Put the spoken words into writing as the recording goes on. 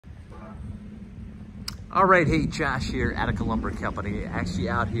All right, hey, Josh here, Attica Lumber Company, actually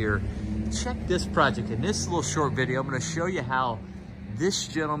out here. Check this project. In this little short video, I'm gonna show you how this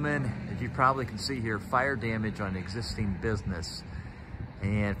gentleman, as you probably can see here, fire damage on an existing business.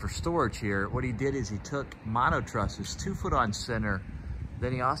 And for storage here, what he did is he took mono trusses, 2 foot on center.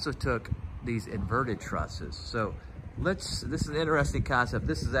 Then he also took these inverted trusses. So this is an interesting concept.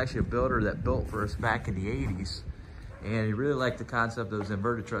 This is actually a builder that built for us back in the 80s. And he really liked the concept of those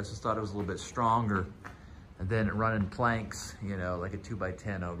inverted trusses, thought it was a little bit stronger. And then running planks, you know, like a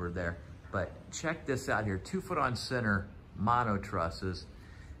 2x10 over there. But check this out here, 2 foot on center, mono trusses.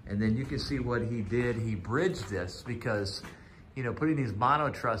 And then you can see what he did. He bridged this because, you know, putting these mono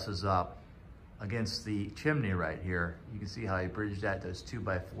trusses up against the chimney right here, you can see how he bridged that, those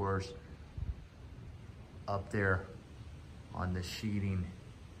 2x4s up there on the sheeting.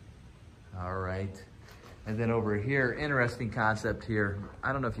 All right. And then over here, interesting concept here.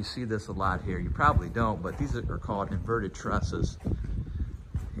 I don't know if you see this a lot here. You probably don't, but these are called inverted trusses.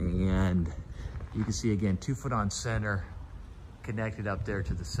 And you can see again, 2 foot on center, connected up there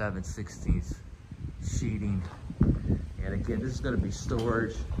to the 7/16 sheeting. And again, this is gonna be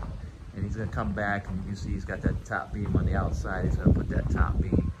storage. And he's gonna come back and you can see he's got that top beam on the outside. He's gonna put that top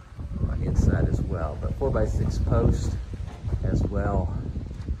beam on the inside as well. But 4x6 post as well.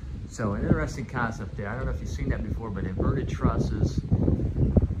 So an interesting concept there. I don't know if you've seen that before, but inverted trusses,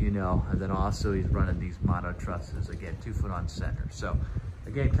 you know, and then also he's running these mono trusses, again, 2 foot on center. So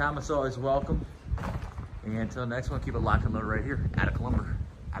again, comments always welcome. And until next one, keep it locked and loaded right here. Attica Lumber.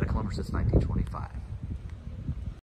 Attica Lumber since 1925.